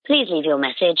Please leave your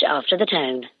message after the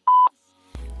tone.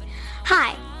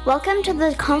 Hi, welcome to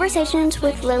the Conversations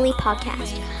with Lily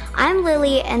podcast. I'm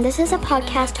Lily, and this is a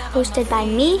podcast hosted by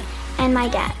me and my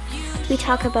dad. We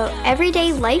talk about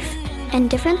everyday life and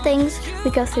different things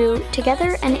we go through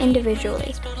together and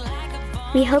individually.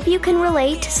 We hope you can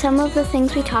relate to some of the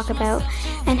things we talk about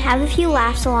and have a few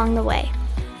laughs along the way.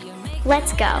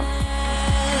 Let's go.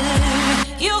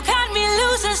 You cut me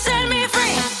loose and set me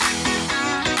free.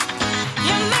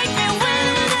 You make me win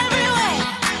in every way.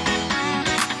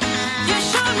 You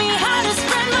showed me how to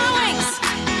spread my wings.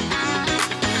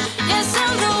 Yes,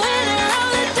 I'm the winner of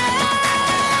the day.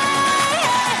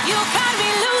 You cut me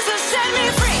loose and set me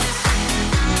free.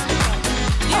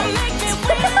 You make me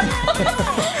win in every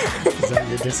way. Is that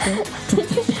your disco?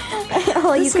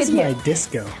 All This you could is hear, my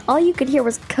disco. all you could hear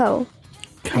was co.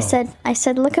 Co. I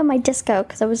said, look at my disco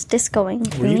because I was discoing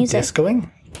to Were the you music.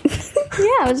 discoing?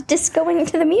 Yeah, I was discoing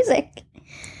to the music.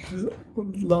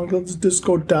 Let's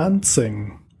disco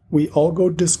dancing. We all go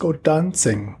disco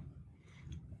dancing.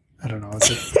 I don't know. It's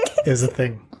a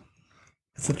thing.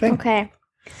 It's a thing. Okay.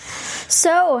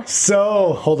 So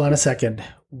So, hold on a second.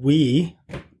 this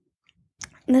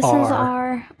is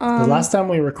our The last time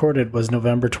we recorded was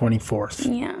November 24th.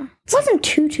 yeah. It wasn't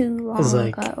too long It was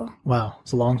like, ago. wow,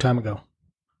 it's a long time ago.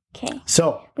 Okay.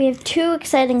 So, We have two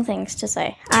exciting things to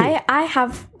say. I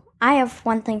have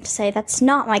one thing to say that's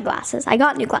not my glasses. I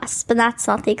got new glasses, but that's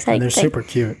not the exciting and they're thing. super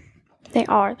cute. They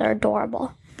are. They're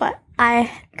adorable. But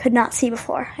I could not see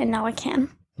before, and now I can.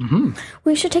 Mm-hmm.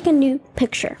 We should take a new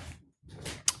picture.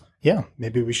 Yeah,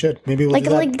 maybe we should. Maybe we'll Like do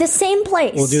that. like the same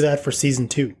place. We'll do that for season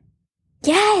 2.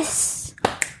 Yes.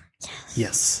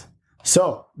 Yes.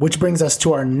 So, which brings us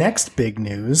to our next big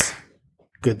news.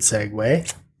 Good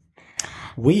segue.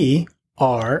 We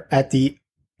are at the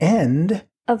end.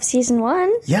 Of season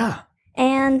 1. Yeah.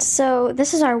 And so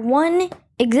this is our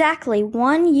exactly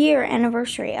 1 year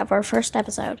anniversary of our first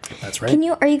episode. That's right.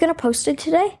 Are you going to post it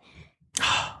today?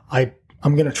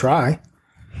 I'm going to try.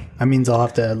 That means I'll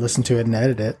have to listen to it and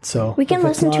edit it. So We can if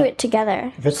it's listen to not- it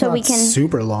together. If it's so not we can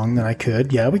super long, then I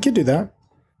could. Yeah, we could do that.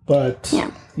 But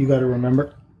Yeah. you got to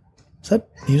remember. Is that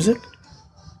music?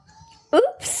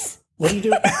 Oops. What are you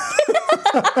doing?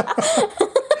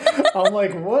 I'm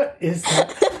like, what is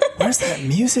that? Where's that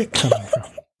music coming from?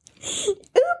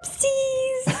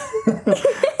 Oopsies.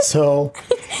 So,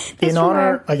 in from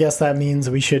honor, I guess that means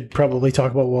we should probably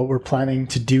talk about what we're planning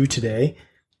to do today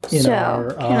in So,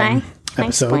 our can I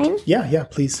episode. explain? Yeah,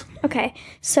 please. Okay.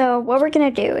 So what we're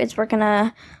going to do is we're going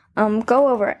to go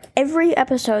over every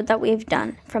episode that we've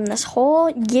done from this whole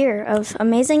year of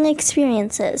amazing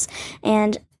experiences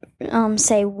and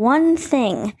say one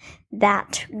thing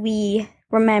that we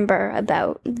remember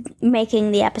about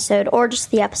making the episode or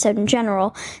just the episode in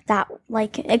general that,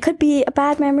 like, it could be a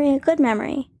bad memory, a good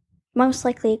memory. Most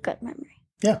likely a good memory.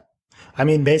 Yeah. I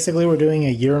mean, basically, we're doing a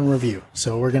year in review.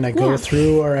 So we're going to go Yeah.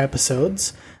 through our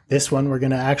episodes. This one, we're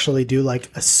going to actually do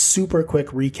like a super quick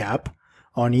recap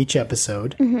on each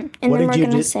episode. And What then we're did you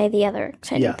going to do- say the other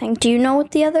exciting Yeah. thing. Do you know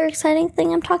what the other exciting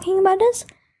thing I'm talking about is?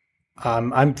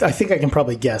 I think I can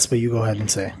probably guess, but you go ahead and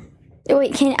say.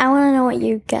 Wait, I want to know what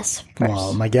you guess first.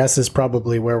 Well, my guess is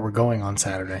probably where we're going on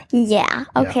Saturday. Yeah.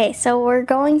 Okay, so we're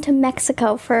going to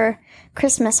Mexico for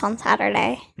Christmas on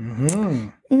Saturday. Mm-hmm.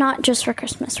 Not just for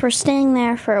Christmas. We're staying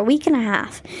there for a week and a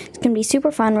half. It's going to be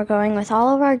super fun. We're going with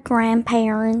all of our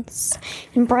grandparents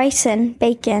and Bryson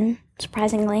Bacon,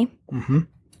 surprisingly. Mm-hmm.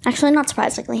 Actually, not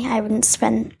surprisingly. I wouldn't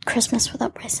spend Christmas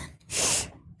without Bryson.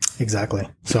 Exactly.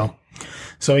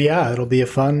 So yeah, it'll be a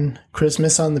fun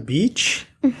Christmas on the beach.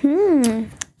 Mm-hmm.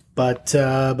 But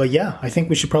yeah, I think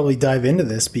we should probably dive into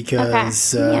this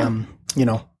because Okay. you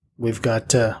know, we've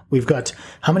got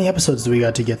how many episodes do we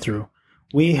got to get through?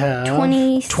 We have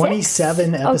 26?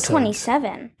 27 episodes. Oh,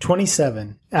 27.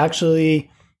 27.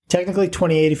 Actually, technically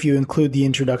 28 if you include the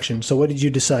introduction. So what did you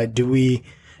decide? Do we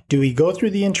go through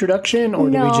the introduction or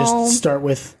do we No. just start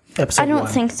with episode I don't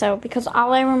 1? think so, because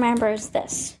all I remember is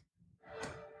this.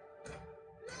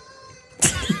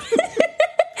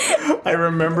 I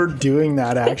remember doing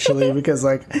that actually because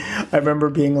like I remember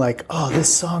being like, oh,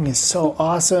 this song is so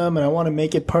awesome and I want to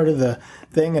make it part of the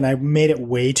thing, and I made it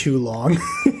way too long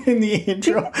in the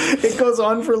intro. It goes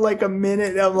on for like a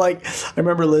minute. I'm like, I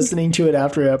remember listening to it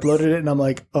after I uploaded it and I'm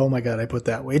like, oh my God, I put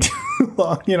that way too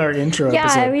long in our intro Yeah,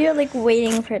 episode. we were like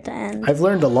waiting for it to end. I've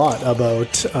learned a lot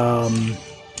about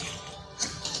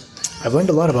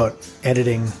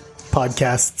editing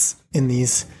podcasts in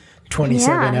these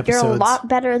 27 episodes. You're a lot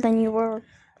better than you were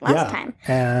last time.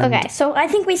 And Okay, so I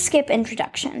think we skip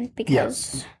introduction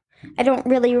because I don't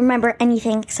really remember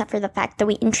anything except for the fact that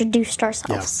we introduced yeah,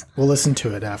 ourselves. we'll listen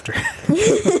to it after.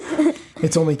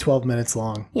 It's only 12 minutes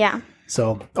long. Yeah.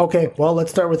 So, okay, well,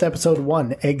 let's start with episode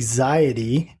 1,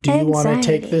 anxiety. Do you want to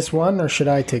Anxiety. take this one, or should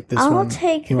I take this one? I'll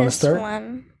take You wanna this start?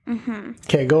 one. Mm-hmm.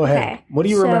 Okay, go ahead. Okay, What do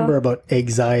you so remember about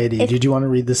anxiety? Did you want to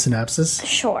read the synopsis?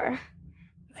 Sure.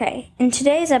 Okay. In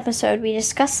today's episode, we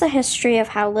discuss the history of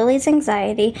how Lily's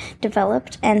anxiety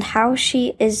developed and how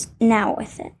she is now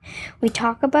with it. We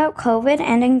talk about COVID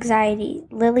and anxiety,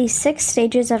 Lily's 6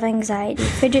 stages of anxiety,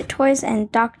 fidget toys,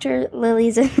 and Dr.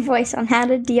 Lily's advice on how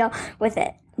to deal with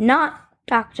it. Not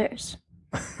doctors.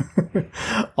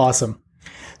 Awesome.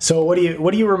 So, what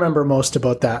do you remember most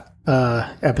about that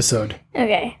episode?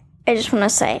 Okay. I just want to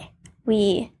say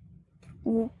we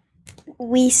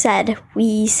said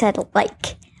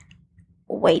like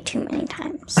way too many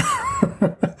times.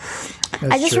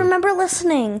 I just remember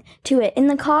listening to it in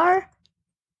the car.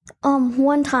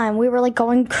 One time we were like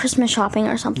going Christmas shopping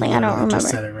or something. I don't remember. I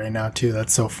just said it right now too.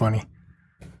 That's so funny.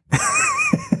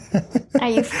 Are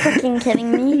you freaking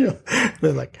kidding me?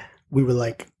 we were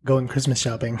like going Christmas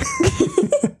shopping.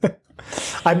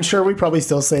 I'm sure we probably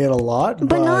still say it a lot,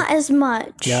 But not as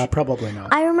much. Yeah, probably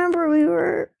not. I remember we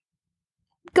were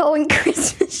going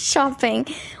Christmas shopping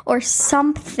or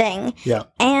something. Yeah.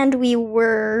 And we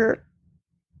were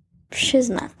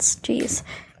shiznuts. Jeez.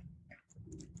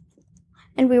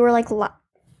 And we were like,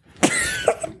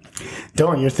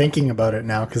 Don't, you're thinking about it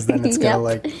now, because then it's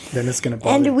gonna then it's gonna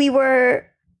bother. and we were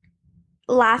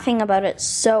laughing about it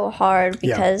so hard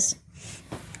because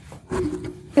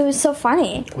it was so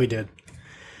funny. We did.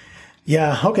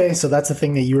 Yeah, okay, so that's the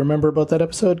thing that you remember about that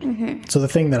episode? Mm-hmm. So the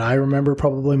thing that I remember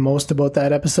probably most about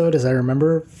that episode is I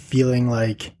remember feeling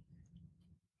like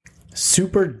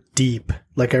super deep.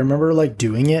 Like I remember like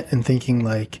doing it and thinking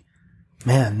like,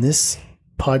 man, this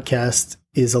podcast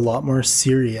is a lot more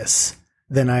serious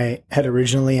than I had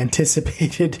originally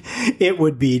anticipated it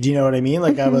would be. Do you know what I mean?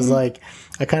 Like I was like,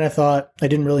 I kind of thought I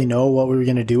didn't really know what we were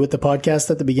going to do with the podcast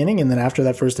at the beginning. And then after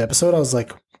that first episode, I was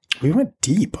like, we went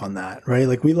deep on that, right?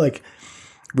 Like we like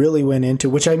really went into,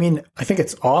 which I mean, I think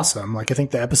it's awesome. Like I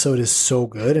think the episode is so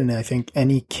good. And I think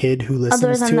any kid who listens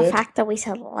Other than to the it, fact that we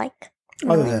said like.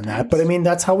 other than that, but I mean,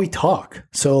 that's how we talk.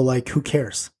 So like, who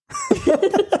cares? Did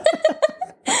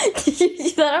you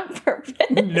do that on purpose?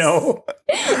 No,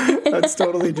 that's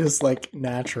totally just like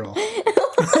natural.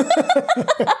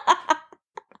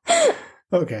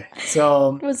 Okay,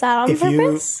 so Was that on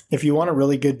purpose? if you want a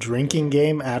really good drinking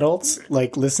game, adults,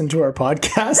 like listen to our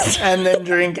podcast and then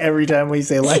drink every time we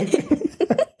say like.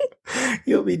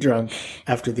 You'll be drunk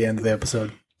after the end of the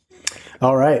episode.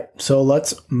 All right, so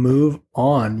let's move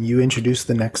on. You introduce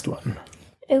the next one.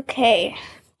 Okay.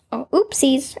 Oh,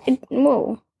 oopsies.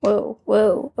 Whoa.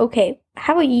 Okay.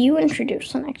 How about you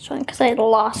introduce the next one? Because I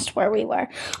lost where we were.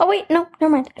 Oh, wait. No,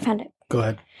 never mind. I found it. Go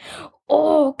ahead.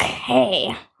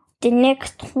 Okay. The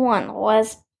next one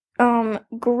was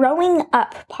Growing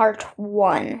Up Part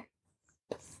 1.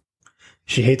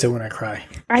 She hates it when I cry.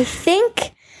 I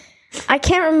think I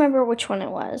can't remember which one it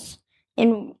was.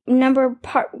 In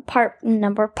part one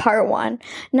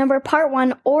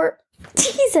or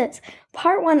Jesus,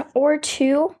 part 1 or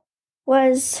 2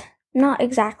 was not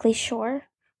exactly sure.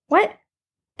 What?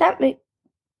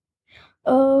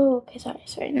 Oh, okay,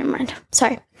 sorry, never mind.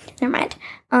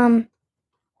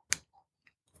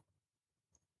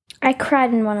 I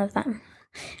cried in one of them.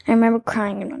 I remember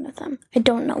crying in one of them. I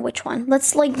don't know which one.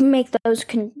 Let's like make those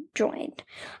conjoined.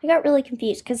 I got really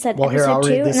confused because it said episode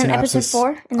 2 and then episode 4.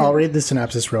 And then... I'll read the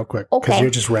synopsis real quick because Okay. you're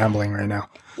just rambling right now.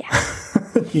 Yeah.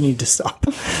 You need to stop.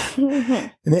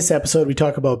 In this episode, we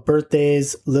talk about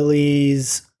birthdays,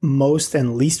 Lily's most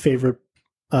and least favorite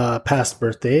past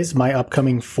birthdays, my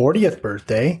upcoming 40th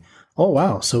birthday. Oh,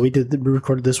 wow. So we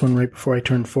recorded this one right before I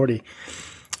turned 40.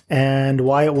 And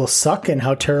why it will suck and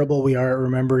how terrible we are at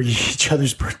remembering each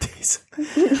other's birthdays.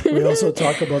 We also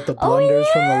talk about the blunders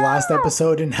from the last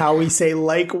episode and how we say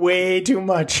like way too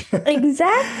much.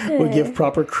 Exactly. We give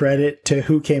proper credit to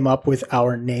who came up with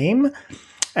our name.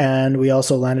 And we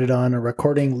also landed on a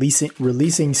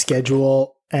releasing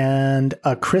schedule and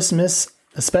a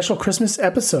special Christmas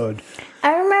episode.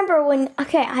 I remember I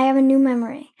have a new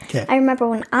memory. Okay. I remember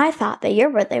when I thought that your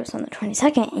birthday was on the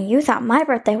 22nd and you thought my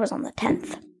birthday was on the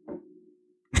 10th.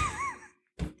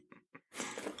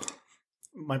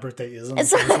 My birthday is on the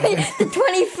Sorry, 22nd. the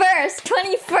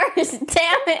 21st,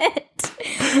 damn it.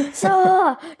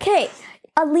 So, okay,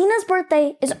 Alina's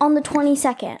birthday is on the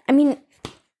 22nd. I mean,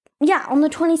 yeah, on the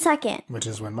 22nd. Which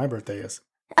is when my birthday is.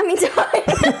 I mean, sorry.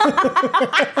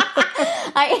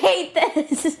 I hate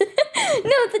this.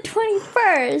 No, the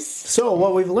 21st. So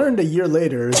what we've learned a year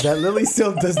later is that Lily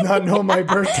still does not know my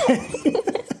birthday.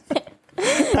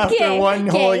 After one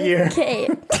whole year. Okay.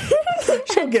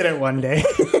 She'll get it one day.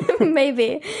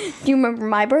 Maybe. Do you remember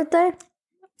my birthday?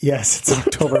 Yes, it's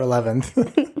October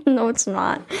 11th. No, it's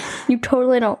not. You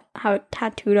totally don't have it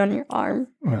tattooed on your arm.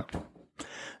 Well,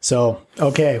 so,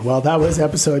 okay. Well, that was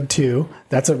episode 2.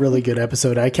 That's a really good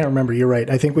episode. I can't remember. You're right.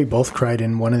 I think we both cried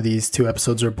in one of these 2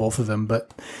 episodes or both of them.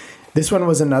 But this one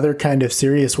was another kind of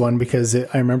serious one because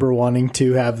I remember wanting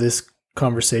to have this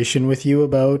conversation with you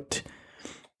about,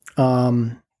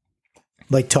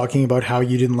 like talking about how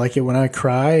you didn't like it when I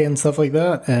cry and stuff like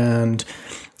that. And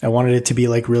I wanted it to be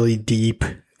like really deep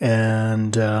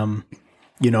and,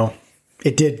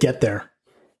 it did get there.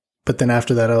 But then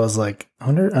after that, I was like,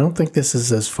 I don't think this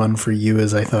is as fun for you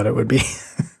as I thought it would be.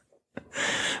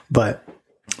 But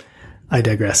I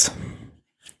digress.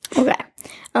 Okay.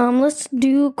 Let's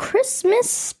do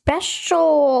Christmas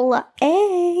special.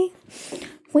 Hey.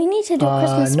 We need to do a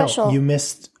Christmas special. No, you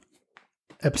missed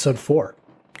episode 4.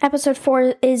 Episode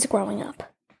 4 is growing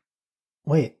up.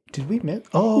 Wait, did we miss?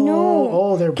 Oh,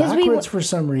 No, they're 'cause backwards for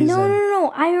some reason. No.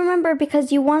 I remember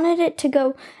because you wanted it to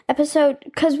go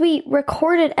because we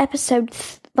recorded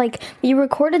we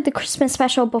recorded the Christmas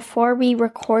special before we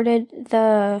recorded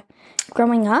the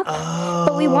growing up. Oh.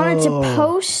 But we wanted to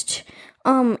post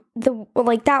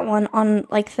that one on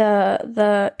like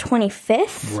the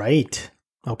 25th. Right.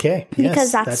 Okay. Because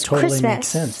yes, that's that totally Christmas. makes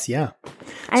sense. Yeah.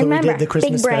 I So remember. we did the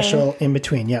Christmas Big brain. special in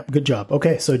between. Yeah, good job.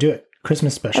 Okay, so do it.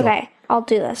 Christmas special. Okay, I'll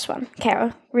do this one. Okay,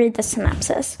 I'll read the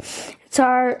synopsis. It's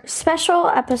our special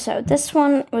episode. This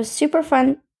one was super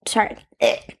fun. Sorry.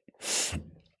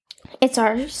 It's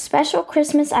our special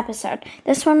Christmas episode.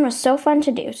 This one was so fun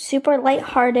to do. Super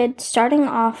lighthearted, starting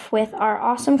off with our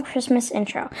awesome Christmas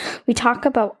intro. We talk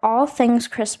about all things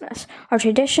Christmas. Our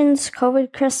traditions,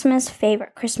 COVID Christmas,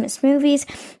 favorite Christmas movies,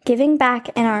 giving back,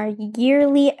 and our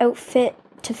yearly outfit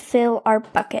to fill our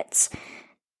buckets.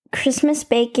 Christmas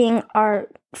baking, our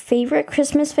favorite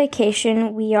Christmas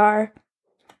vacation. We are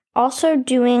also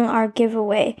doing our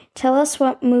giveaway. Tell us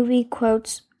what movie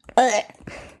quotes...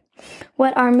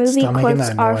 what our movie Stop making quotes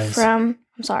that are noise. from.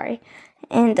 I'm sorry.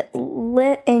 And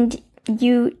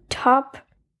you top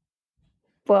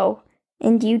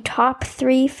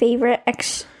 3 favorite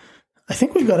I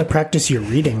think we've got to practice your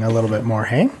reading a little bit more,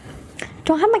 hey?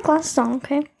 Don't have my glasses on,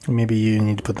 okay? Maybe you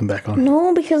need to put them back on.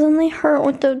 No, because then they hurt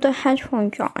with the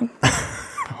headphones on.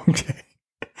 Okay.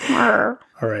 Arr.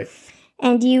 All right.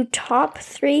 And you top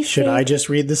 3 Should I just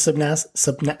read the synopsis?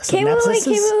 Okay, wait.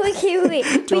 Do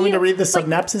you want me to read the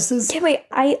synopsises? Okay, wait.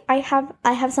 I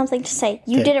have something to say.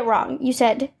 You Okay. did it wrong. You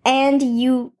said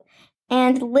and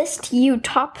list you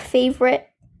top favorite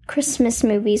Christmas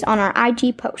movies on our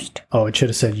IG post. Oh, it should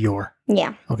have said your.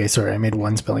 Yeah. Okay, sorry, I made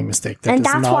one spelling mistake. And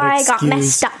that's why I got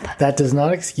messed up. That does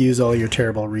not excuse all your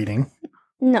terrible reading.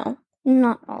 No,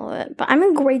 not all of it. But I'm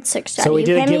in grade 6. So we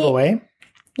did a giveaway.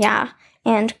 Yeah,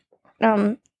 and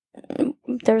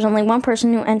there's only one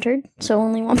person who entered, so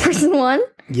only one person won,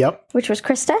 Yep. which was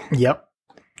Krista. Yep.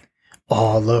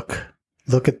 Oh, look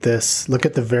at this. Look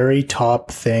at the very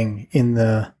top thing in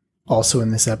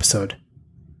this episode.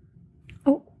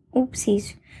 Oh,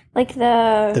 oopsies! Like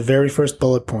the very first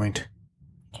bullet point.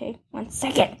 Okay, 1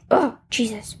 second. Oh,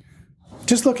 Jesus.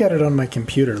 Just look at it on my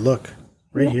computer. Look,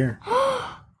 right here.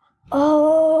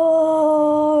 Oh.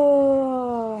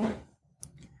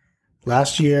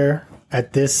 Last year,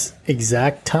 at this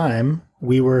exact time,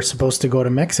 we were supposed to go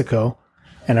to Mexico,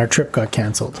 and our trip got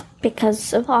canceled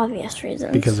Because of obvious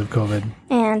reasons. because of COVID.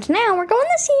 And now we're going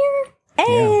this year.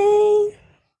 Hey.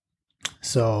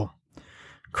 So,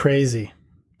 crazy.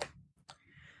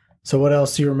 So what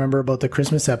else do you remember about the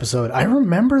Christmas episode? I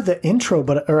remember the intro,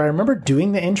 I remember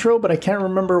doing the intro, but I can't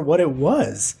remember what it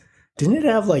was. Didn't it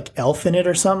have like Elf in it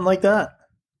or something like that?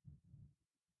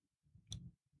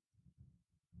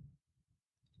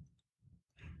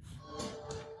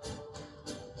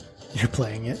 You're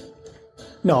playing it?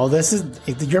 No,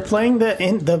 you're playing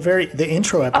the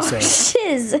intro Oh, episode.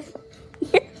 shiz.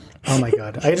 Oh my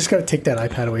god. I just gotta take that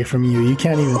iPad away from you. You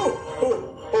can't even.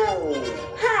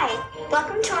 Hi,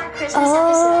 welcome to our Christmas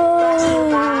episode brought to you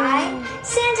by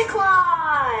Santa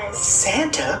Claus.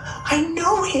 Santa? I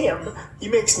know him. He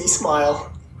makes me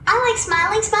smile. I like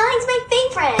smiling. Smiling's my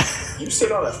favorite. You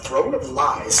sit on a throne of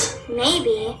lies.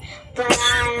 Maybe, but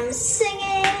I'm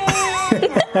singing.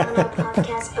 Not on a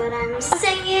podcast, but I'm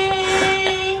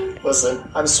singing. Listen,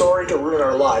 I'm sorry to ruin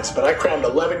our lives, but I crammed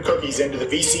 11 cookies into the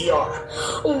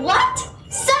VCR. What?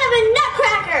 Son of a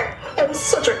nutcracker! I was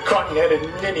such a cotton-headed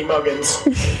ninny muggins.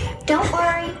 Don't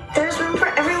worry, there's room for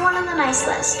everyone on the nice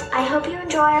list. I hope you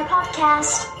enjoy our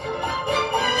podcast.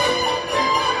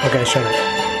 Okay, shut up.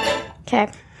 Okay,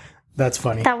 That's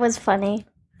funny. that was funny.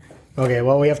 Okay,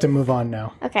 well, we have to move on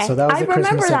now. Okay. So that was I the Christmas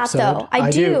remember that, episode. though. I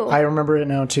do. I remember it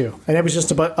now, too. And it was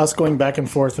just about us going back and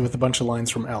forth with a bunch of lines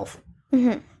from Elf.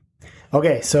 Mm-hmm.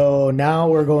 Okay, so now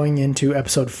we're going into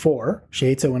episode 4, She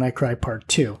Hates It When I Cry Part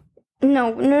 2. No,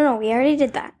 we already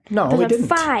did that. No, we didn't.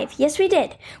 5. Yes, we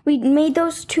did. We made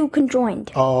those 2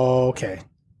 conjoined. Oh, okay.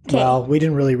 Well, we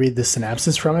didn't really read the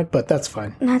synopsis from it, but that's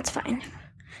fine. That's fine.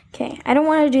 Okay, I don't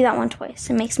want to do that one twice.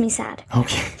 It makes me sad.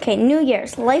 Okay. Okay, New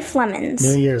Year's, Life Lemons.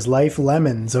 New Year's, Life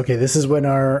Lemons. Okay, this is when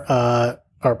our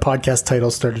podcast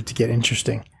title started to get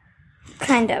interesting.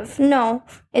 Kind of. No,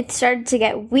 it started to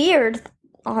get weird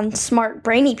on Smart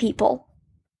Brainy People.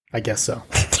 I guess so.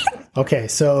 Okay,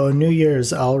 so New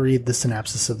Year's, I'll read the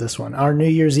synopsis of this one. Our New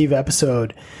Year's Eve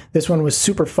episode. This one was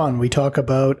super fun. We talk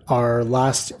about our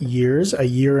last years, a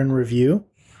year in review.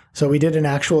 So we did an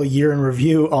actual year in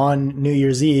review on New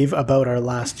Year's Eve about our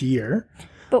last year.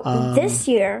 But this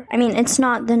year, I mean, it's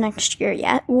not the next year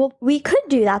yet. Well, we could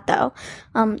do that, though,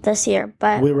 this year.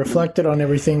 But we reflected on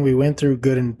everything we went through,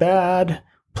 good and bad,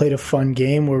 played a fun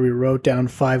game where we wrote down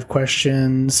 5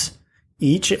 questions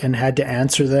each and had to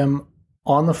answer them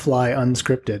on the fly,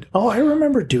 unscripted. Oh, I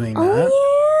remember doing that.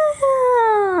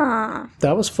 Oh, yeah.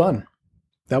 That was fun.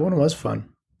 That one was fun.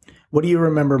 What do you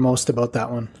remember most about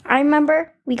that one? I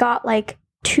remember we got,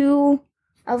 2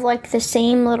 of, the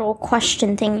same little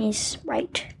question thingies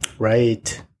right.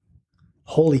 Right.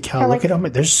 Holy cow, look at how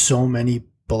many. There's so many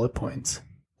bullet points.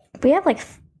 We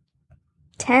have,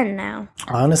 10 now.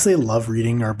 I honestly love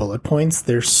reading our bullet points.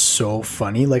 They're so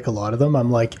funny. A lot of them,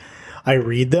 I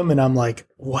read them and I'm like,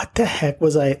 what the heck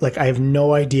was I have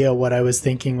no idea what I was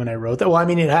thinking when I wrote that. Well, I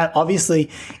mean, it had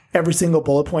obviously every single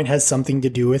bullet point has something to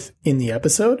do with in the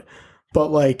episode,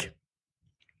 but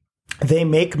they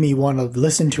make me want to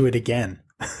listen to it again.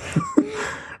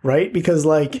 Right? Because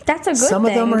that's a good some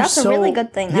thing. Of them are that's a really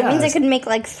good thing. That means I could make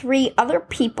 3 other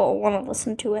people want to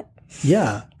listen to it.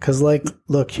 Yeah, because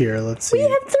look here, let's see. We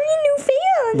have 3 new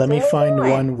fans. Let me find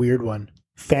What? one weird one.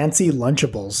 Fancy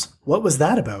Lunchables. What was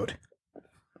that about?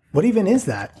 What even is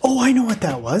that? Oh, I know what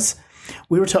that was.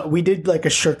 We did a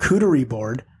charcuterie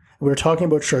board. We were talking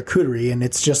about charcuterie, and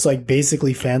it's just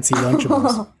basically fancy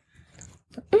Lunchables.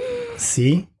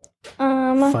 See?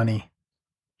 Funny.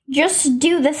 Just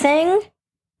do the thing.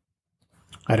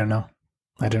 I don't know.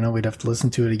 We'd have to listen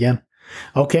to it again.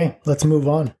 Okay, let's move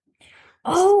on.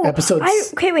 Oh,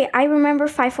 Episodes. wait. I remember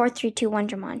 5, 4, 3, 2, 1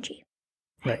 Jumanji.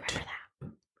 Right.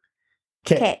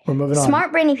 Okay, we're moving on.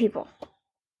 Smart Brainy People.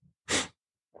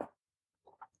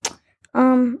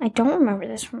 I don't remember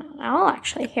this one at all,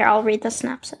 actually. Here, I'll read the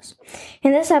synopsis.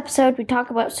 In this episode, we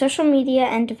talk about social media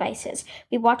and devices.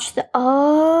 We watch the...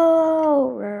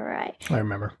 Oh, right. I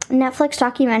remember. Netflix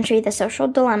documentary, The Social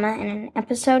Dilemma, and an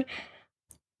episode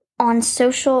on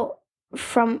social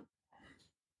from...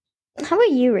 How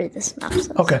about you read the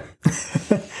synopsis? Okay.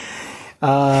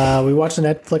 We watched the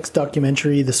Netflix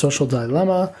documentary, The Social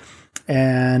Dilemma,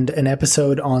 and an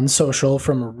episode on social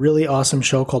from a really awesome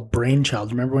show called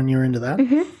Brainchild. Remember when you were into that?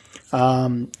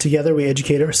 Mm-hmm. Together, we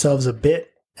educate ourselves a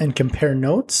bit and compare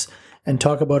notes and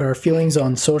talk about our feelings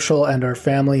on social and our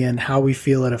family and how we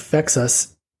feel it affects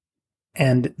us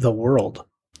and the world.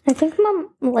 I think Mom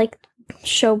liked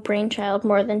show Brainchild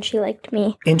more than she liked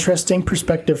me. Interesting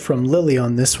perspective from Lily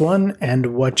on this one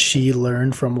and what she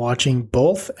learned from watching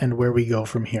both and where we go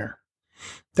from here.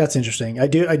 That's interesting. I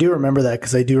do remember that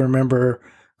because I do remember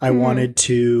I wanted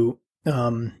to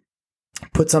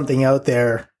put something out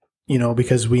there,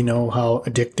 because we know how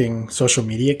addicting social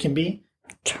media can be.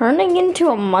 Turning into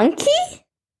a monkey?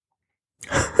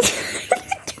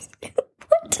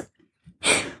 What?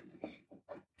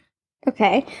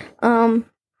 Okay.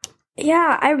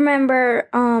 Yeah, I remember,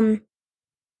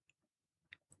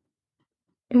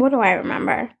 what do I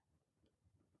remember?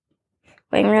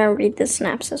 Wait, I'm going to read the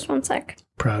synopsis 1 sec.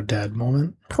 Proud dad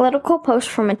moment. Political post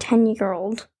from a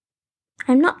 10-year-old.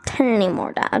 I'm not 10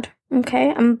 anymore, Dad.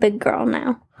 Okay? I'm a big girl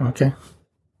now. Okay.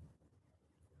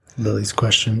 Lily's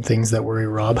question, things that worry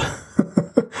Rob.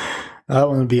 That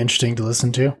one would be interesting to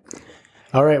listen to.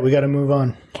 All right, we got to move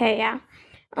on. Okay, yeah.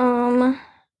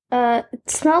 It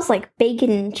smells like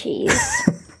bacon and cheese.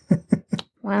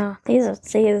 Wow,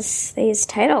 these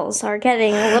titles are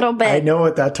getting a little bit I know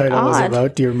what that title was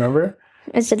about. Do you remember?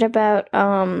 Is it about,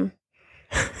 Do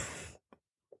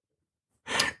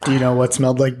you know what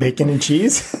smelled like bacon and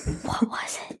cheese? What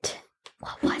was it?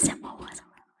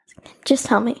 Just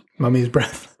tell me. Mummy's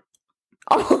breath.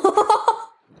 Oh.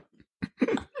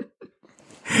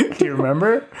 Do you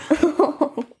remember?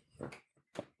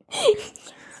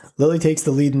 Lily takes the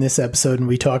lead in this episode, and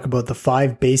we talk about the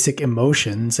 5 basic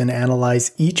emotions and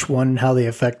analyze each one and how they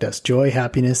affect us. Joy,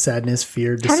 happiness, sadness,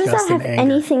 fear, How does disgust, that and have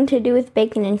anger. anything to do with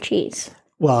bacon and cheese?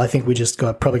 Well, I think we just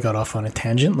probably got off on a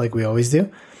tangent like we always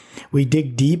do. We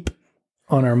dig deep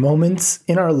on our moments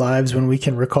in our lives when we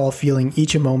can recall feeling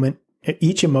each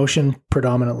emotion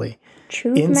predominantly.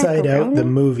 Chewed Inside Out, macaroni? the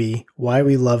movie, why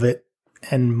we love it,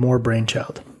 and more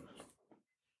Brainchild.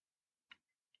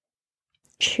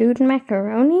 Chewed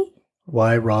macaroni?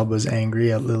 Why Rob was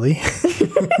angry at Lily.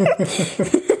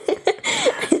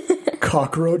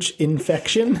 Cockroach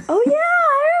infection. Oh yeah,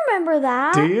 I remember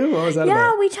that. Do you? What was that Yeah,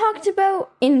 about? we talked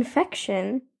about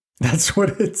infection. That's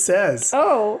what it says.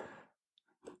 Oh.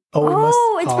 Oh, we must-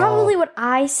 It's probably what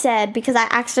I said because I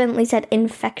accidentally said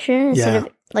infection instead yeah,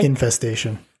 of like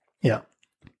infestation. Yeah.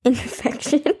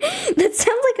 infection. That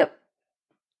sounds like a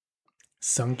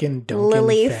Sunken Duncan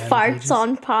Lily fan farts pages.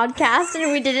 on podcast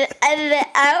and we didn't edit it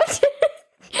out.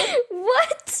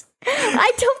 What?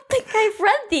 I don't think I've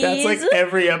read these. That's like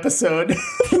every episode.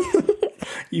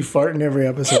 You fart in every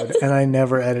episode, and I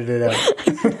never edit it out.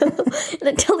 And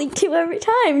I delete you every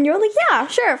time. And you're like, yeah,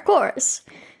 sure, of course.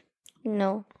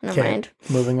 No, never mind.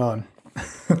 Moving on.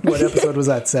 What episode was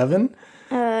that? 7?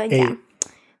 Yeah. 8.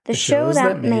 The show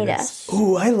that made us.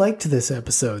 Ooh, I liked this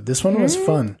episode. This one was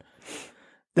fun.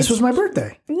 This was my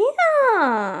birthday.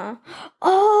 Yeah.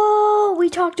 Oh, we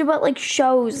talked about like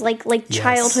shows, like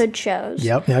childhood shows.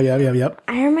 Yep.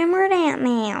 I remember that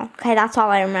now. Okay, that's all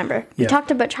I remember. We Yeah.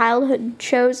 talked about childhood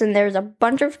shows, and there's a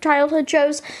bunch of childhood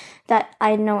shows that I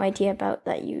had no idea about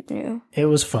that you knew. It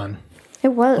was fun.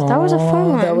 It was. That was a fun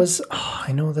one. That was. Oh,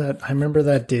 I know that. I remember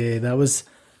that day. That was.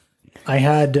 I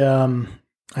had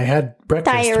breakfast with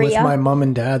Diarrhea. my mom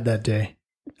and dad that day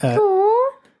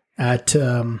Aw. at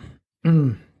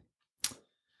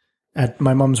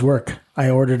my mom's work. I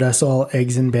ordered us all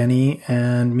eggs and Benny,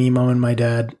 and me, mom, and my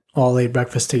dad all ate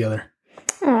breakfast together.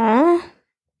 Aw.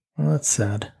 Well, that's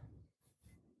sad.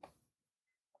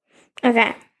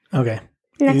 Okay. Okay.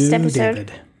 Next You, episode.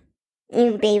 David.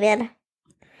 You, David.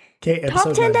 Okay, Top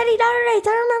episode 10 9. Daddy Daughter Dates.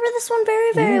 I remember this one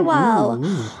very, very well.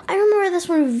 Ooh. I remember this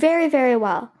one very, very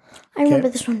well. I remember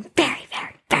this one very,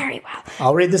 very, very well.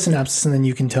 I'll read the synopsis and then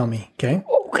you can tell me, okay?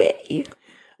 Okay.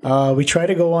 We try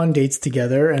to go on dates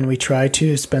together, and we try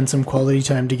to spend some quality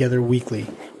time together weekly.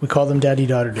 We call them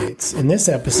daddy-daughter dates. In this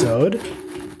episode,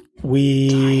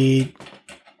 we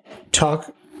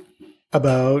talk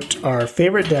about our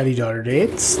favorite daddy-daughter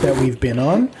dates that we've been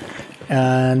on,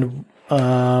 and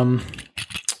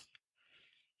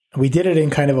we did it in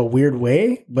kind of a weird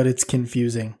way, but it's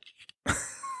confusing.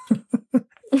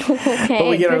 Okay. But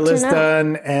we get our good to list know.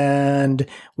 done, and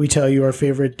we tell you our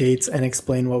favorite dates and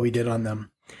explain what we did on them.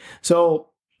 So,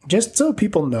 just so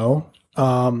people know,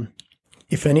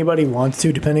 if anybody wants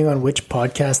to, depending on which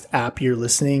podcast app you're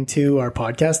listening to our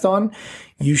podcast on,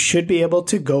 you should be able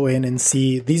to go in and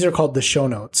see, these are called the show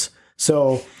notes.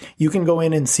 So you can go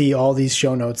in and see all these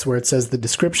show notes where it says the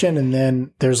description, and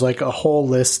then there's like a whole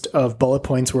list of bullet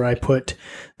points where I put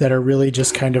that are really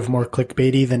just kind of more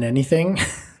clickbaity than anything.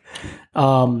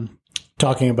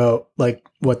 Talking about like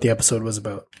what the episode was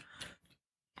about.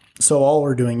 So all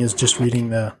we're doing is just reading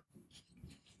the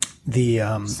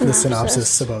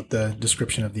synopsis about the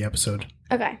description of the episode.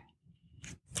 Okay.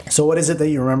 So what is it that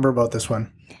you remember about this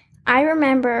one? I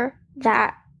remember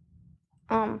that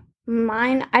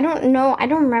mine, I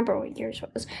don't remember what yours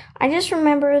was. I just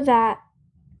remember that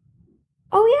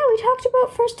we talked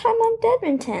about first time on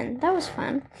Edmonton. That was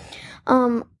fun.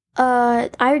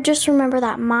 I just remember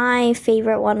that my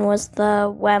favorite one was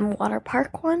the Wem Water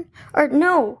Park one. Or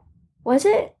no, was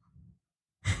it?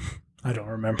 I don't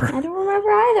remember. I don't remember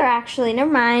either, actually.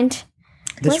 Never mind.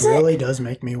 This was it? really does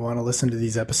make me want to listen to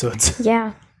these episodes.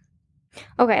 Yeah.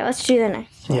 Okay, let's do the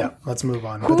next one. Yeah, let's move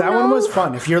on. But that one was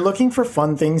fun. If you're looking for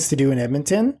fun things to do in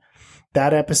Edmonton,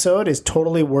 that episode is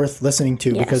totally worth listening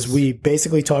to because we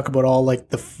basically talk about all like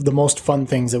the most fun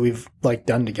things that we've like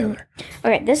done together.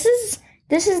 Okay, this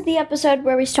is the episode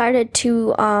where we started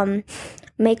to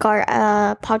make our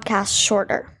podcast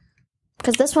shorter.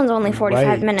 Because this one's only 45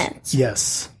 Right. minutes.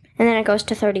 Yes. And then it goes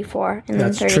to 34 and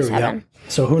That's then true. 37. Yeah.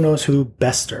 So who knows who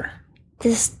bester?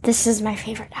 This is my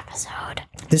favorite episode.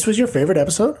 This was your favorite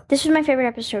episode? This was my favorite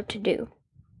episode to do.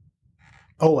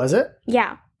 Oh, was it?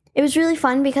 Yeah. It was really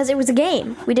fun because it was a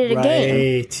game. We did a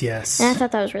game. Right. Yes. And I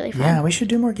thought that was really fun. Yeah, we should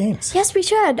do more games. Yes, we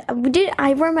should. We did.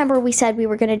 I remember we said we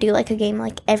were going to do like a game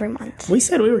like every month. We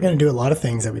said we were going to do a lot of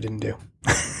things that we didn't do.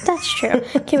 That's true.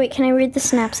 Okay, wait. Can I read the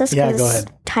synopsis? 'Cause Yeah, go it's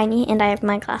ahead. tiny and I have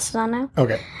my glasses on now.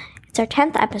 Okay. It's our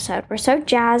 10th episode. We're so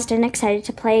jazzed and excited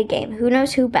to play a game. Who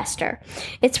knows who bester?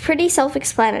 It's pretty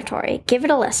self-explanatory. Give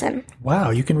it a listen.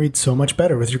 Wow, you can read so much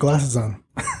better with your glasses on.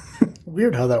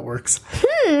 Weird how that works.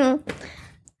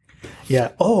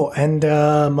 Yeah. Oh, and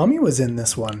Mummy was in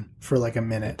this one for like a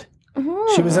minute.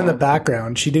 She was in the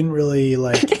background. She didn't really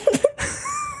like...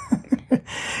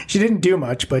 She didn't do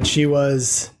much, but she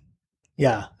was...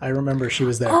 Yeah, I remember she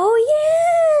was there. Oh,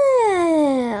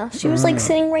 yeah. She was like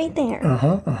sitting right there.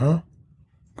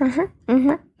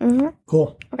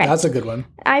 Cool. Okay. That's a good one.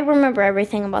 I remember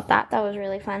everything about that. That was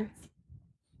really fun.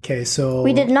 Okay, so...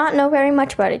 We did not know very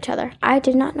much about each other. I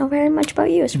did not know very much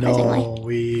about you, surprisingly. No,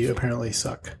 we apparently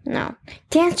suck. No.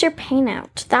 Dance your pain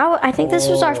out. I think this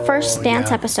was our first dance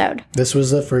yeah. episode. This was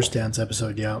the first dance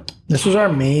episode, yeah. This was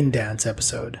our main dance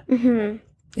episode.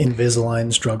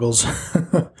 Invisalign struggles.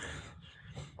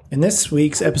 In this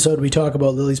week's episode, we talk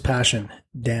about Lily's passion,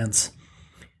 dance.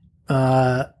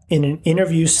 In an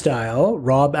interview style,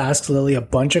 Rob asks Lily a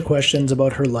bunch of questions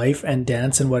about her life and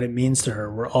dance and what it means to her.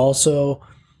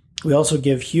 We also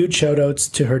give huge shout outs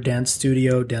to her dance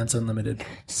studio, Dance Unlimited.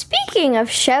 Speaking of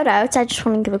shout outs, I just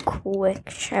want to give a quick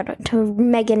shout out to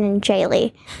Megan and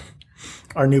Jaylee.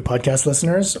 Our new podcast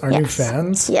listeners, our new Yes.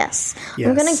 fans. Yes. Yes.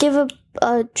 I'm going to give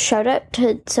a shout out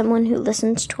to someone who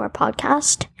listens to our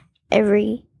podcast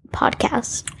every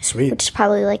podcast, Sweet. which is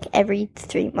probably like every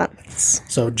 3 months.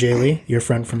 So Jaylee, your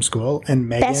friend from school, and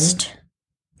Megan, Best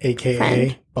a.k.a.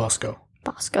 friend. Bosco.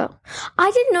 Bosco.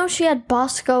 I didn't know she had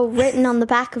Bosco written on the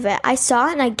back of it. I saw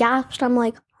it and I gasped. I'm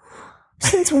like,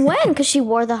 since when? Because she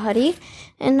wore the hoodie.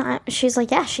 And she's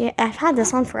like, yeah, I've had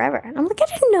this on forever. And I'm like, I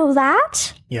didn't know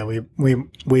that. Yeah, we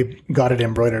got it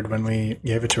embroidered when we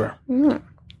gave it to her.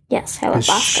 Yes, I love 'Cause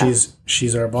Bosco.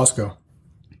 she's our Bosco.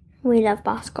 We love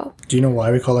Bosco. Do you know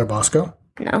why we call her Bosco?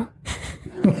 No.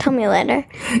 Tell me later.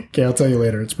 Okay, I'll tell you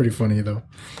later. It's pretty funny, though.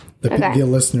 Okay. The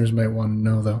listeners might want to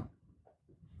know, though.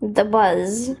 The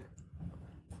Buzz.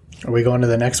 Are we going to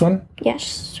the next one?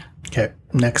 Yes. Okay,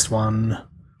 next one.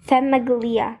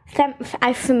 Famiglia.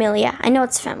 Familia. I know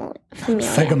it's familia.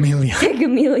 Fegamelia.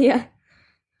 Fegamelia.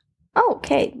 Oh,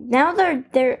 okay. Now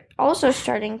they're also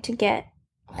starting to get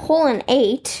Hole in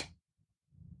 8.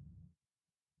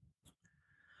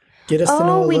 Get us to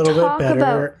know a we little bit talk better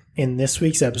about- in this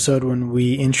week's episode when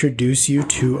we introduce you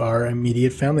to our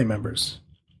immediate family members.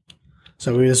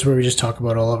 So this is where we just talk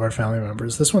about all of our family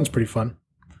members. This one's pretty fun.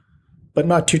 But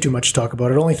not too much to talk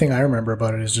about it. The only thing I remember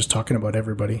about it is just talking about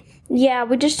everybody. Yeah,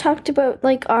 we just talked about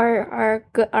like our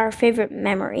favorite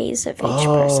memories of each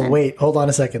Oh, person. wait, hold on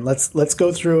a second. Let's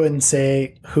go through and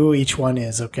say who each one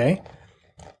is, okay?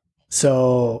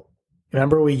 So,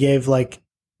 remember we gave like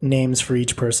names for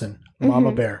each person.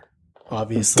 Mama Bear,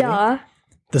 obviously. Duh.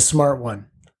 The smart one.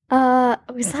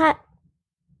 Was that?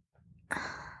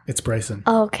 It's Bryson.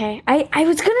 Oh, okay. I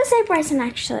was gonna say Bryson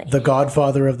actually. The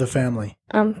godfather of the family.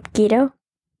 Guido.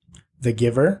 The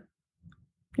giver.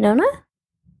 Nona.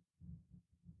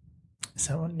 Is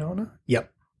that one Nona?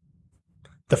 Yep.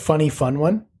 The funny fun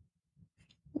one.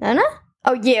 Nona.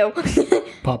 Oh, you.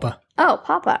 Papa. Oh,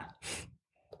 Papa.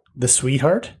 The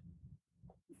sweetheart.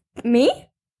 Me.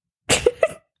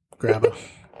 Grandma.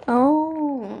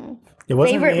 Oh. It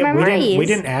wasn't Favorite me. memories. We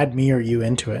didn't add me or you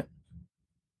into it.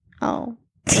 Oh.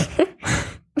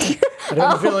 I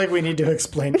don't feel like we need to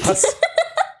explain us.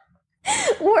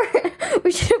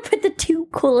 We should have put the two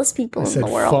coolest people I in said,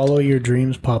 the world. follow your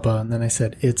dreams, Papa. And then I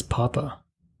said, it's Papa.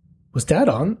 Was Dad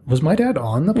on? Was my dad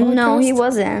on the podcast? No, he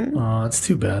wasn't. Oh, it's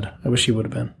too bad. I wish he would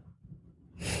have been.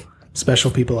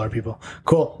 Special people are people.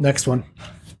 Cool. Next one.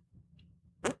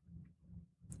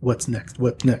 What's next?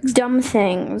 What's next? Dumb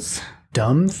things.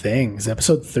 Dumb Things,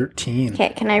 episode 13.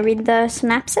 Okay, can I read the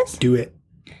synopsis? Do it.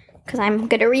 Because I'm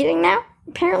good at reading now,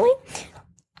 apparently.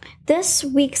 This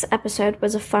week's episode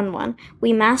was a fun one.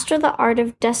 We master the art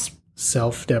of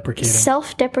Self-deprecating.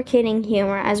 self-deprecating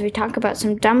humor as we talk about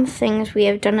some dumb things we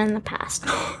have done in the past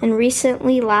and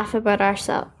recently laugh about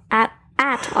ourselves at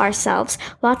ourselves.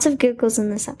 Lots of giggles in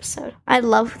this episode. I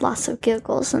love lots of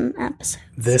giggles in the episode.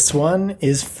 This one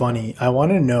is funny. I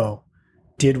want to know,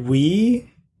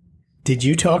 did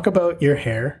you talk about your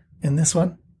hair in this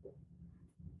one?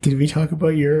 Did we talk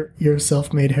about your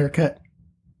self-made haircut?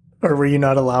 Or were you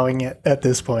not allowing it at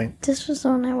this point? This was the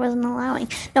one I wasn't allowing.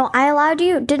 No, I allowed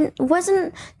you.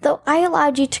 I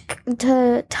allowed you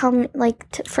to tell me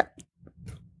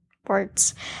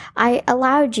words. I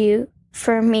allowed you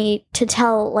for me to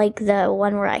tell like the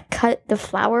one where I cut the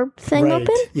flower thing Right.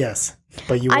 open. Yes.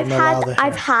 But you wouldn't allow the hair.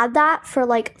 I've had that for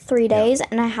like 3 days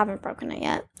and I haven't broken it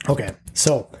yet. Okay,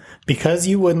 so because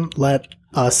you wouldn't let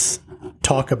us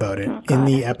talk about it in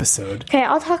the episode. Okay,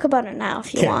 I'll talk about it now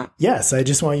if you Okay, want. yes, I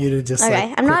just want you to just Okay,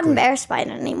 like, I'm not quickly- embarrassed by it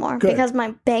anymore Good. because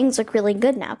my bangs look really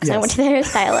good now because I Yes. went to the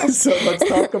hairstylist. So let's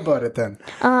talk about it then.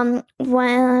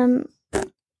 When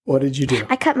What did you do?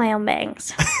 I cut my own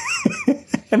bangs,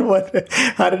 And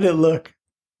how did it look?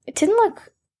 it didn't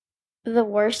look the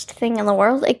worst thing in the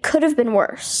world. It could have been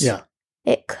worse. Yeah.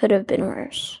 It could have been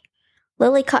worse.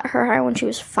 Lily cut her hair when she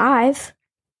was 5.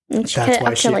 And she cut That's it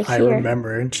why up to like I here.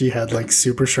 remember, and she had like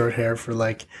super short hair for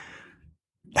like,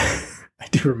 I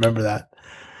do remember that.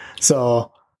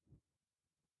 So,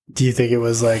 do you think it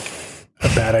was like a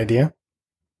bad idea?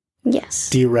 Yes.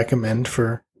 Do you recommend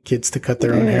for kids to cut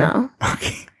their own hair? No.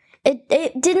 Okay.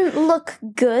 It didn't look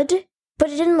good, but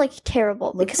it didn't look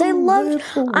terrible because I loved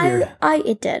Weird.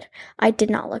 it did. I did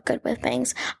not look good with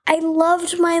bangs. I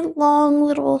loved my long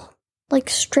little like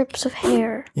strips of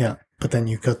hair. Yeah, but then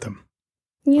you cut them.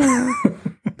 Yeah.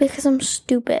 Because I'm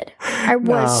stupid. I was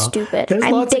No. stupid. There's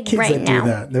I'm lots of big kids right that now. do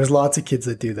that. There's lots of kids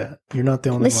that do that. You're not the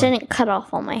At only least I one. didn't cut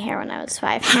off all my hair when I was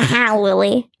 5. Haha,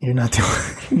 Lily. You're not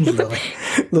the only Lily.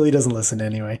 Lily doesn't listen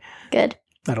anyway. Good.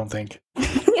 I don't think.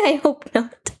 I hope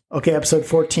not. Okay, episode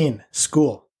 14,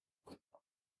 school.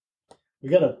 We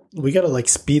gotta like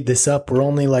speed this up. We're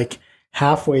only like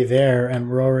halfway there and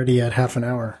we're already at half an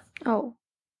hour. Oh.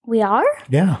 We are?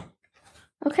 Yeah.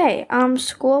 Okay,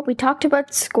 school. We talked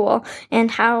about school and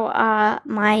how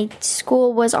my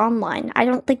school was online. I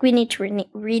don't think we need to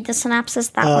read the synopsis.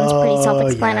 That one's pretty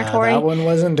self-explanatory. Yeah, that one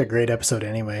wasn't a great episode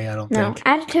anyway, I don't No, think.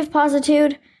 additive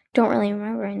possitude. Don't really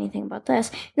remember anything about this.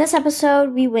 In this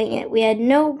episode, we wing it. We had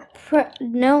no prep.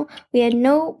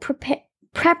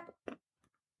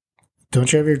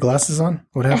 Don't you have your glasses on?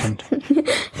 What happened?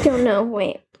 Don't know.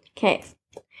 Wait. Okay.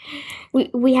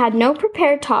 We had no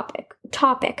prepared topic.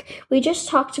 We just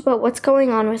talked about what's going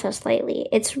on with us lately.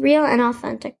 It's real and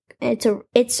authentic.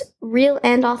 It's real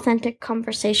and authentic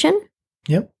conversation.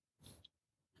 Yep.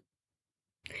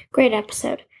 Great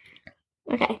episode.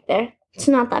 Okay, there. It's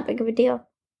not that big of a deal.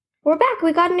 We're back.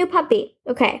 We got a new puppy.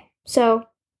 Okay, so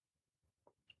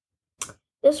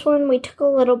this one we took a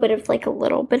little bit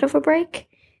of a break,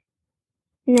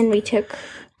 and then we took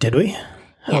Did we?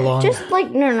 How long? just like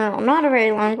no, not a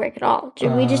very long break at all.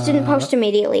 We just didn't post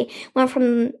immediately. Went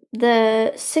from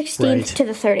the 16th Right. to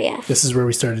the 30th, This is where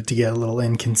we started to get a little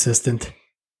inconsistent.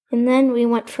 and then we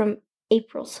went from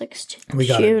April 6th to We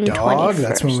got June a dog. 21st.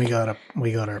 That's when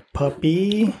we got our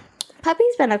puppy.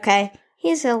 Puppy's been okay.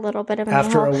 He's a little bit of an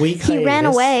After a-hole. a week He ran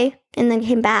hiatus. away and then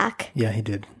came back. Yeah, he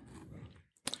did.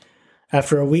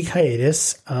 After a week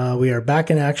hiatus, we are back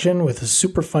in action with a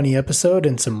super funny episode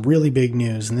and some really big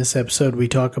news. In this episode, we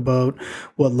talk about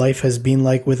what life has been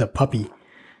like with a puppy.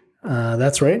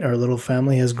 That's right, our little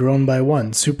family has grown by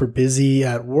one. Super busy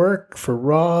at work for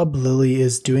Rob. Lily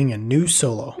is doing a new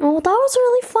solo. Oh, that was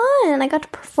really fun. I got to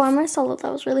perform my solo.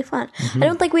 That was really fun. Mm-hmm. I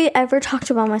don't think we ever talked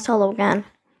about my solo again.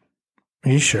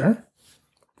 Are you sure?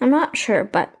 I'm not sure,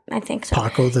 but I think so.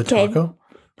 Paco the Okay. Taco?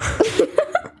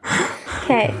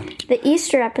 Okay, the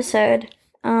Easter episode.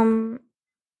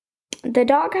 The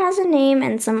dog has a name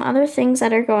and some other things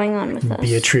that are going on with us.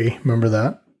 Beatrice. Remember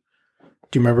that?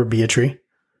 Do you remember Beatrice?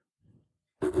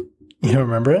 You don't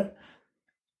remember it?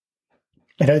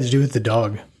 It had to do with the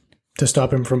dog. To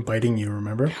stop him from biting you,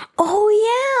 remember?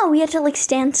 Oh yeah, we had to like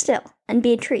stand still and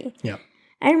be a tree. Yeah.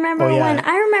 I remember Oh,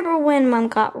 yeah. when Mom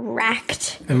got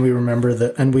racked. And we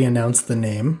remember and we announced the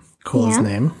name, Cole's Yeah.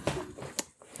 name.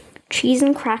 Cheese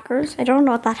and crackers. I don't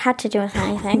know what that had to do with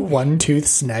anything. One Tooth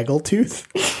Snaggletooth.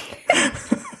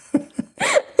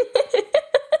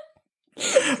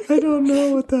 I don't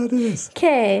know what that is.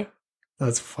 Okay,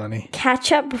 That's funny.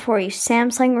 catch up before you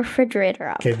Samsung refrigerator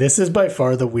up. Okay, this is by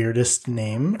far the weirdest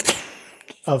name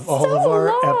of all of our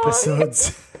long.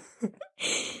 episodes.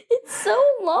 It's so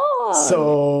long.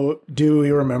 So, do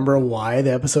we remember why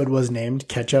the episode was named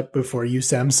Catch Up Before You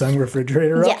Samsung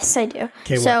Refrigerator Up? Yes, I do.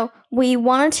 Okay, So you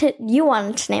wanted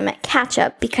to name it Catch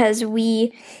Up because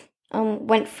we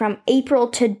went from April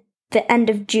to the end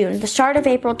of June, the start of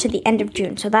April to the end of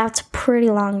June. So that's a pretty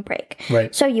long break.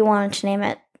 Right. So you wanted to name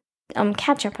it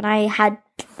Catch Up, and I had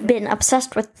been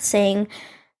obsessed with saying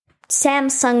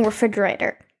Samsung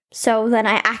refrigerator. So then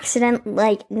I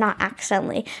not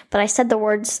accidentally, but I said the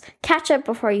words catch up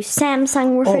before you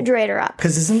Samsung refrigerator up.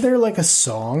 Because isn't there like a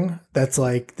song that's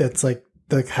like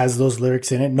has those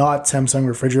lyrics in it? Not Samsung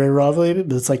Refrigerator, obviously,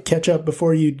 but it's like catch up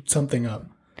before you something up.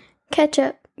 Catch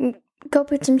up. Go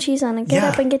put some cheese on it. Get Yeah.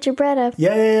 up and get your bread up.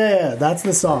 Yeah. That's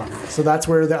the song. So that's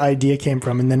where the idea came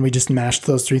from. And then we just mashed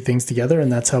those three things together,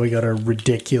 and that's how we got our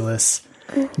ridiculous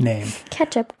name.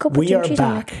 Catch up. Go put We some are cheese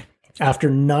on it. back. After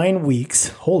 9 weeks,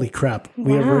 holy crap,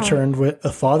 we have Wow. returned with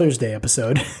a Father's Day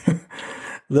episode.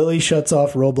 Lily shuts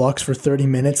off Roblox for 30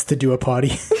 minutes to do a potty.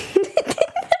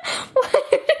 Why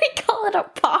did we call it a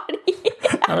potty?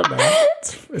 I don't know.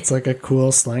 It's like a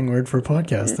cool slang word for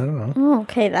podcast. I don't know. Oh,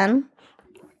 okay then.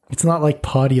 It's not like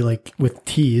potty like with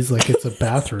T's, like it's a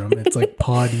bathroom. It's like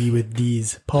potty with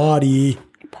D's. Potty.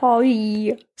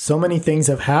 Potty. So many things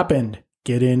have happened.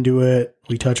 Get into it.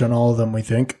 We touch on all of them, we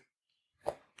think.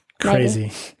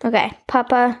 Crazy. Okay,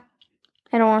 Papa.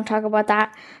 I don't want to talk about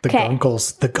that. The Okay.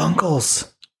 Gunkles. The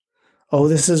Gunkles. Oh,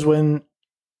 this is when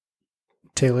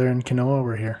Taylor and Kanoa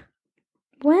were here.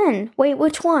 When? Wait,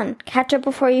 which one? Catch Up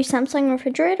Before You Samsung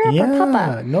Refrigerator Up or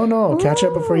Papa? No. Catch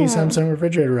Up Before You Samsung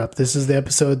Refrigerator Up. This is the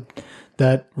episode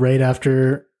that right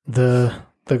after the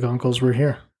Gunkles were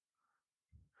here.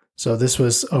 So this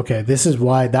was, okay,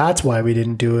 that's why we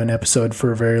didn't do an episode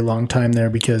for a very long time there,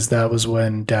 because that was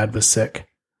when Dad was sick.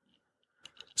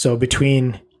 So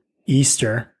between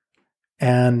Easter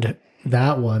and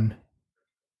that one,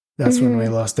 that's when we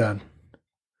lost Dad.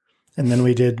 And then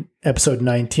we did episode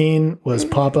 19 was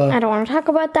Papa. I don't want to talk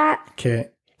about that. Okay.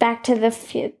 Back to the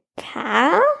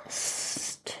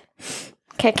past.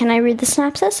 Okay, can I read the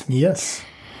synopsis? Yes.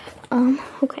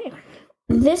 Okay.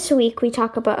 This week we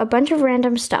talk about a bunch of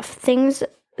random stuff. Things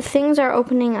are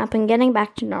opening up and getting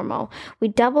back to normal.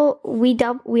 We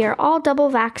are all double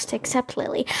vaxxed except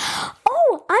Lily.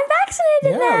 Oh, I'm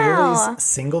vaccinated now. Lily's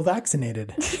single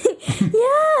vaccinated.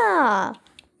 Yeah.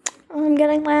 I'm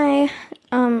getting my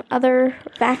other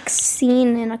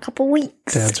vaccine in a couple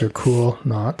weeks. Dads are cool,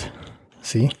 not.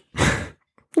 See?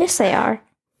 Yes, they are.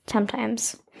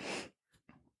 Sometimes.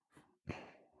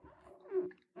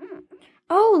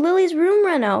 Oh, Lily's room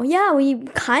reno. Yeah, we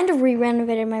kind of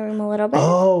re-renovated my room a little bit.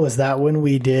 Oh, is that when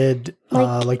we did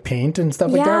like paint and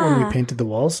stuff like that? When Yeah. we painted the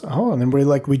walls? Oh, and then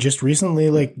we just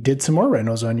recently did some more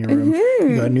renos on your room.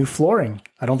 You got new flooring.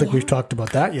 I don't think we've talked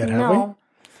about that yet, have we? No.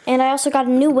 And I also got a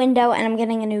new window, and I'm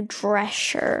getting a new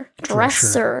dresser.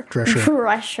 Dresser.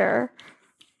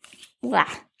 Blah.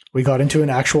 We got into an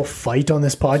actual fight on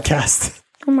this podcast.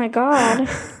 Oh my god.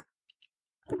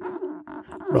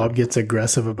 Rob gets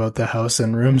aggressive about the house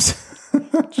and rooms.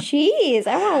 Jeez,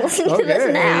 I want to listen to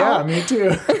this now. Yeah, me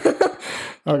too.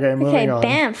 Okay, moving Okay, on.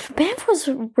 Banff. Banff was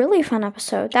a really fun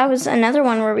episode. That was another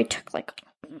one where we took like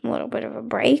a little bit of a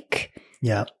break.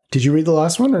 Yeah. Did you read the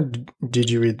last one, or do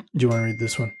you want to read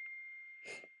this one?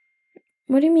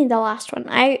 What do you mean the last one?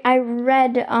 I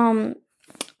read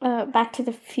Back to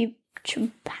the Future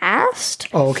Past.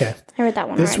 Oh, okay. I read that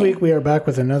one This already. week we are back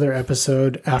with another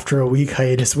episode after a week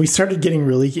hiatus. We started getting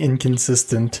really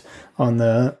inconsistent on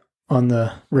the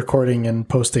recording and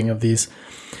posting of these.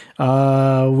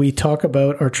 We talk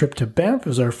about our trip to Banff. It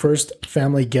was our first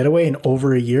family getaway in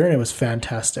over a year, and it was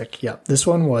fantastic. Yeah, this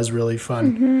one was really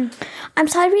fun. Mm-hmm. I'm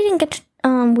sad we didn't get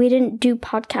to, we didn't do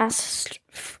podcasts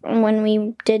when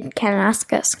we did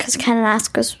Kananaskis, because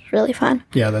Kananaskis was really fun.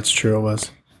 Yeah, that's true. It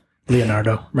was.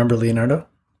 Leonardo. Remember Leonardo?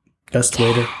 Best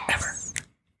waiter ever.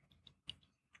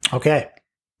 Okay,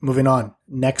 moving on.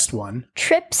 Next one.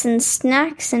 Trips and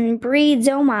snacks and breeds,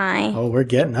 oh my. Oh, we're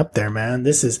getting up there, man.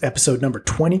 This is episode number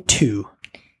 22.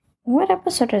 What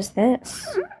episode is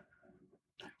this?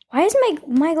 Why is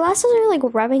my glasses are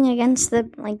like rubbing against the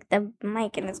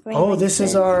mic and it's going Oh, like this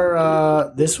is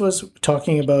our, this was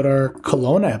talking about our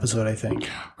Kelowna episode, I think.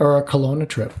 Or our Kelowna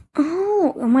trip.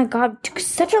 Oh my god, took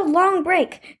such a long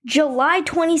break. July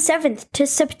 27th to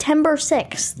September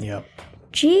 6th. Yep.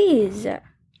 Jeez.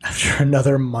 After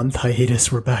another month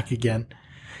hiatus, we're back again.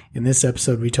 In this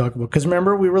episode, we talk about, because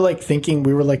remember, we were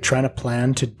trying to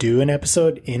plan to do an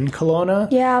episode in Kelowna.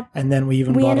 Yeah, And then we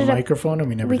even We bought a ended up- microphone and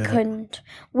we never we did it. couldn't.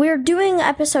 We're doing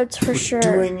episodes for sure.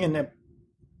 Doing an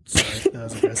Sorry, that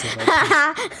was aggressive.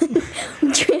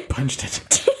 I punched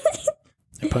it.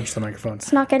 I punched the microphone.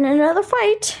 Let's not get in another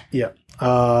fight. Yeah.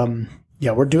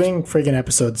 Yeah, we're doing friggin'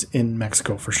 episodes in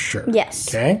Mexico for sure. Yes.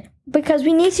 Okay? Because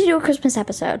we need to do a Christmas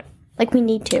episode. Like, we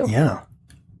need to. Yeah.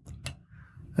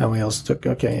 And we also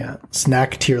took,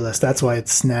 snack tier list. That's why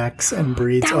it's snacks and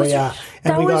breeds. That Oh, was- yeah.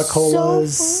 And that we got was so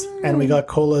Cola's, fun. and we got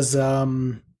Cola's,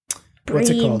 what's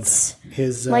it called? Breeds.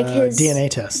 His, Like his- DNA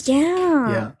test. Yeah.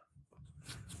 Yeah.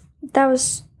 That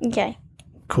was, okay.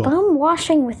 Cool. Bum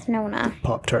washing with Nona.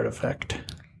 Pop-Tart effect.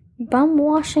 Bum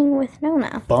washing with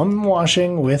Nona. Bum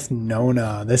washing with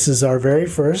Nona. This is our very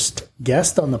first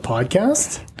guest on the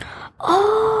podcast.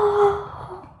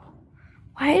 Oh.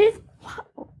 Why did,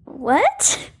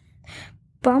 what?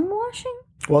 Bum washing?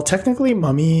 Well, technically,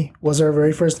 Mummy was our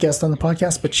very first guest on the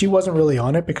podcast, but she wasn't really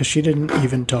on it because she didn't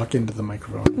even talk into the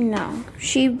microphone. No,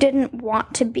 she didn't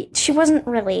want to be. She wasn't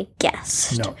really a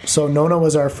guest. No. So Nona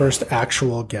was our first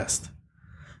actual guest.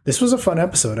 This was a fun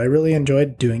episode. I really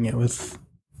enjoyed doing it with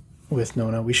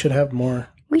Nona. We should have more.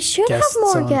 We should have Guests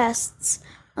more on. guests.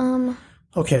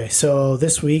 Okay, so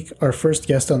this week, our first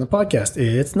guest on the podcast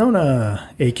is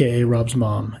Nona, a.k.a. Rob's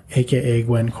mom, a.k.a.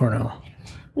 Gwen Cornell.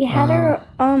 We had her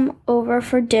over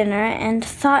for dinner and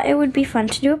thought it would be fun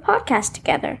to do a podcast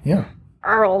together. Yeah.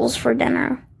 Earls for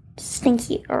dinner.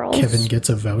 Stinky Earls. Kevin gets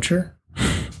a voucher.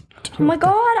 Oh my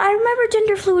god, I remember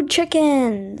gender fluid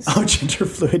chickens. Oh, ginger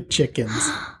fluid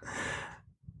chickens.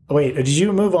 Wait, did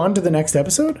you move on to the next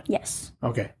episode? Yes.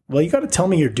 Okay. Well, you got to tell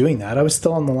me you're doing that. I was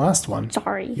still on the last one.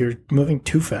 Sorry. You're moving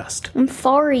too fast. I'm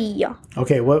sorry.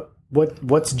 Okay,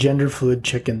 what's gender fluid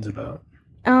chickens about?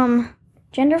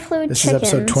 Gender fluid This chickens.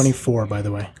 is episode 24, by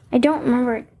the way. I don't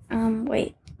remember.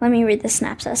 Wait. Let me read the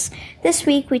synopsis. This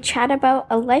week we chat about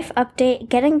a life update,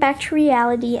 getting back to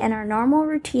reality, and our normal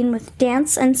routine with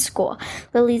dance and school.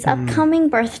 Lily's upcoming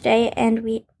birthday, and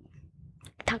we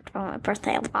talked about my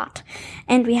birthday a lot.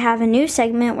 And we have a new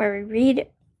segment where we read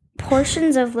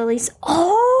portions of Lily's.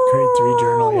 Grade 3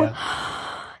 journal, yeah.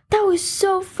 That was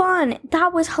so fun.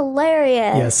 That was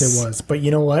hilarious. Yes, it was. But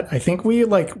you know what? I think we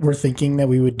were thinking that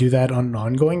we would do that on an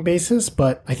ongoing basis,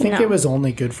 but I think No. it was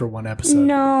only good for one episode.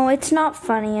 No, it's not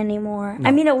funny anymore.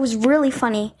 I mean, it was really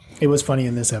funny. It was funny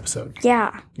in this episode.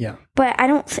 Yeah. Yeah. But I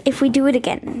don't. If we do it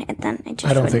again, then it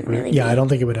just I don't wouldn't think really. I don't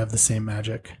think it would have the same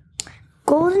magic.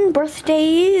 Golden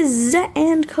birthdays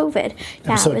and COVID.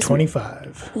 Yeah, Episode it was,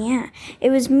 25. Yeah, it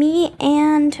was me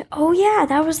and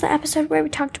that was the episode where we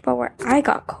talked about where I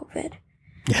got COVID.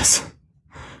 Yes.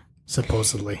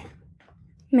 Supposedly.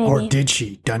 Maybe. Or did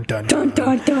she? Dun dun dun.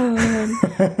 Dun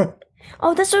dun.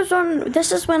 Oh, this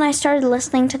is when I started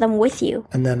listening to them with you.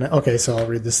 And then, okay, so I'll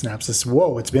read the synopsis.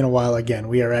 Whoa, it's been a while again.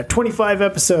 We are at 25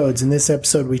 episodes. In this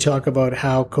episode, we talk about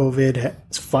how COVID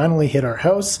has finally hit our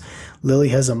house. Lily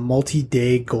has a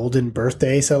multi-day golden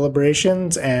birthday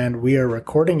celebrations, and we are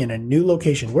recording in a new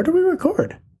location. Where do we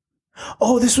record?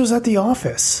 Oh, this was at the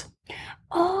office.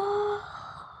 Oh,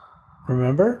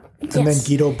 Remember? Yes. And then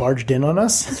Guido barged in on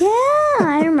us? yeah,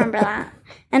 I remember that.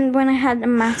 And when I had a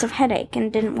massive headache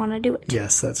and didn't want to do it.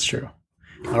 Yes, that's true.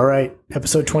 All right,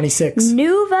 episode 26.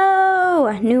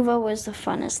 Nuvo! Nuvo was the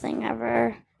funnest thing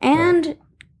ever. And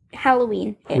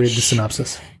Halloween. Read the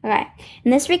synopsis. Okay.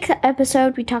 In this week's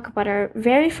episode, we talk about our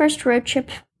very first road trip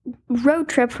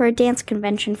for a dance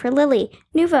convention for Lily.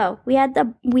 Nuvo. We had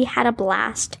a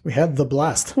blast. We had the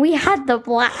blast. We had the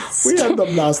blast. We had the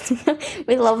blast.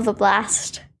 We love the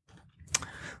blast.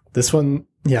 This one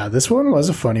was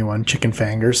a funny one. Chicken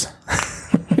fingers.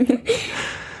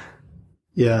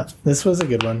 Yeah, this was a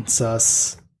good one.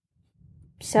 Sus.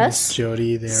 Sus?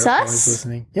 Jody, they're Sus? always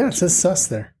listening. Yeah, it says sus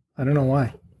there. I don't know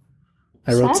why.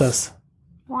 I wrote sus.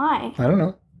 Why? I don't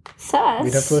know. Sus?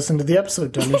 We'd have to listen to the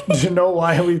episode to know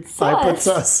why I put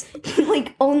sus.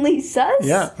 Like only sus?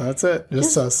 Yeah, that's it.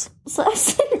 Just sus.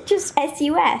 Sus? Just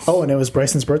S-U-S. Oh, and it was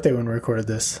Bryson's birthday when we recorded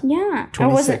this. Yeah.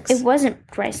 26. It wasn't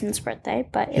Bryson's birthday,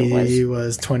 but it was. He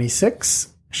was 26.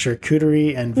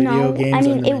 Charcuterie and video games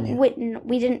on the menu.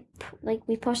 We didn't,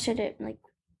 we posted it,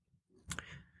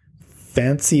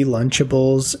 Fancy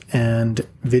Lunchables and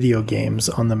video games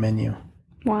on the menu.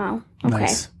 wow. Okay.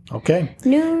 Nice. Okay.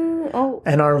 Oh,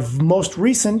 And our most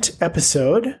recent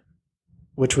episode,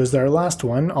 which was our last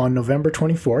one on November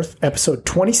 24th, episode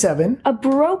 27. a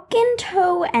broken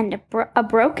toe and a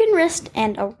broken wrist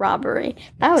and a robbery.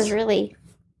 That was really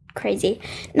crazy.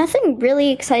 Nothing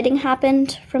really exciting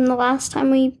happened from the last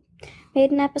time we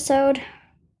made an episode.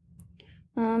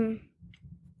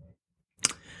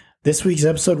 This week's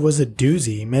episode was a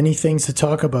doozy. Many things to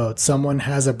talk about. Someone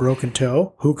has a broken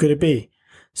toe. Who could it be?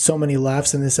 So many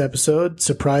laughs in this episode.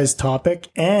 Surprise topic.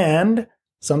 And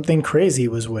something crazy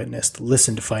was witnessed.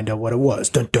 Listen to find out what it was.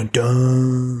 Dun dun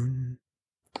dun.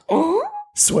 Oh,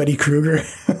 Sweaty Kruger.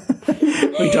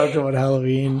 We talked about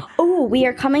Halloween. we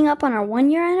are coming up on our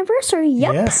 1-year anniversary.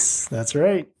 Yep. Yes, that's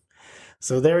right.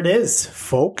 So there it is,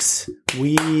 folks.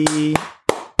 We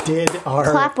did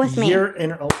our Clap with me. year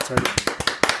in. Oh, sorry.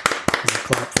 There's a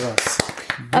clap for us.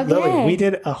 Okay. Lily, we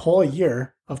did a whole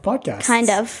year of podcasts. Kind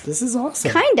of. This is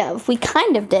awesome. We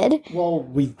kind of did. Well,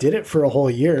 we did it for a whole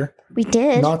year. We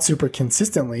did. Not super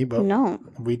consistently, but No.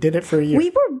 we did it for a year. We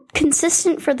were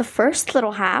consistent for the first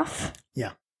little half.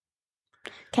 Yeah.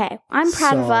 Okay, I'm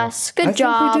proud of So, us. Good I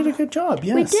job. think we did a good job,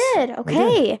 yes. We did.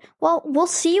 Okay. Well, we'll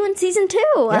see you in season 2.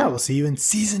 Yeah, we'll see you in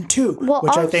season 2. Well,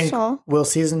 which I think also- will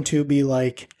season 2 be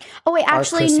like Oh wait,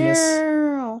 actually, Christmas.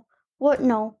 no. What?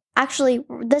 No. Actually,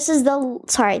 this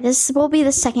will be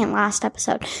the second last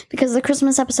episode because the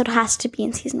Christmas episode has to be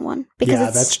in season 1. Because Yeah,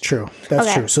 that's true. That's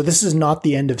Okay. true. So this is not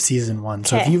the end of season 1.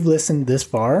 So if Okay. you've listened this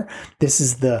far, this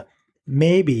is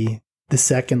maybe the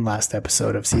second last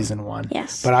episode of season 1.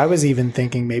 Yes. But I was even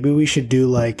thinking maybe we should do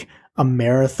like a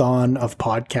marathon of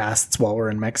podcasts while we're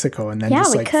in Mexico and then Yeah,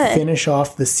 just we like could. finish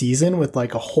off the season with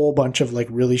like a whole bunch of like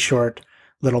really short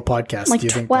little podcasts. like Do you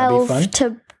think that'd be 12 fun?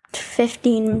 to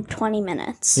 15, 20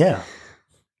 minutes. Yeah.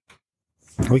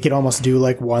 We could almost do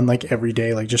like one like every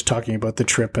day, like just talking about the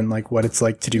trip and like what it's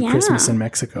like to do Yeah. Christmas in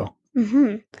Mexico.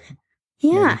 Mm-hmm.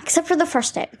 Yeah, except for the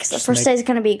first day because the Just first make- day is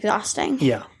going to be exhausting.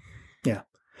 Yeah. Yeah.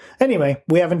 Anyway,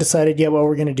 we haven't decided yet what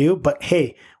we're going to do, but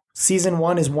hey, season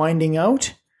 1 is winding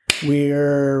out.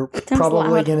 We're probably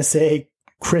loud. going to say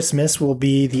Christmas will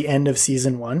be the end of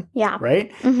season 1, Yeah.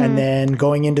 right? Mhm. And then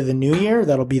going into the new year,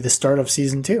 that'll be the start of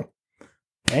season 2.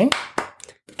 Okay?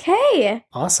 Okay.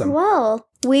 Awesome. Well,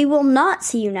 we will not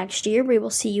see you next year. We will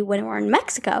see you when we're in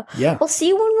Mexico. Yeah. We'll see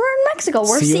you when we're in Mexico.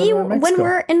 We'll see you when Mexico.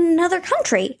 we're in another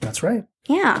country. That's right.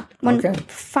 Yeah. When Okay.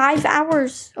 5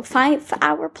 hours, a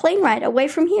 5-hour plane ride away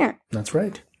from here. That's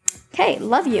right. Okay.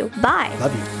 Love you. Bye.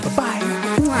 Love you.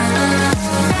 Bye-bye.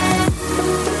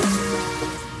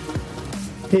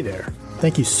 Hey there.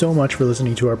 Thank you so much for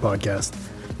listening to our podcast.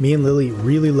 Me and Lily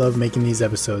really love making these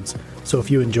episodes, so if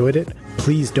you enjoyed it,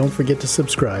 please don't forget to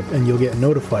subscribe and you'll get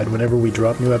notified whenever we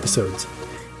drop new episodes.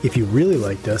 If you really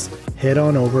liked us, head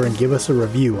on over and give us a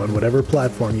review on whatever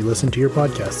platform you listen to your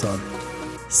podcasts on.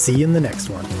 See you in the next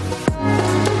one.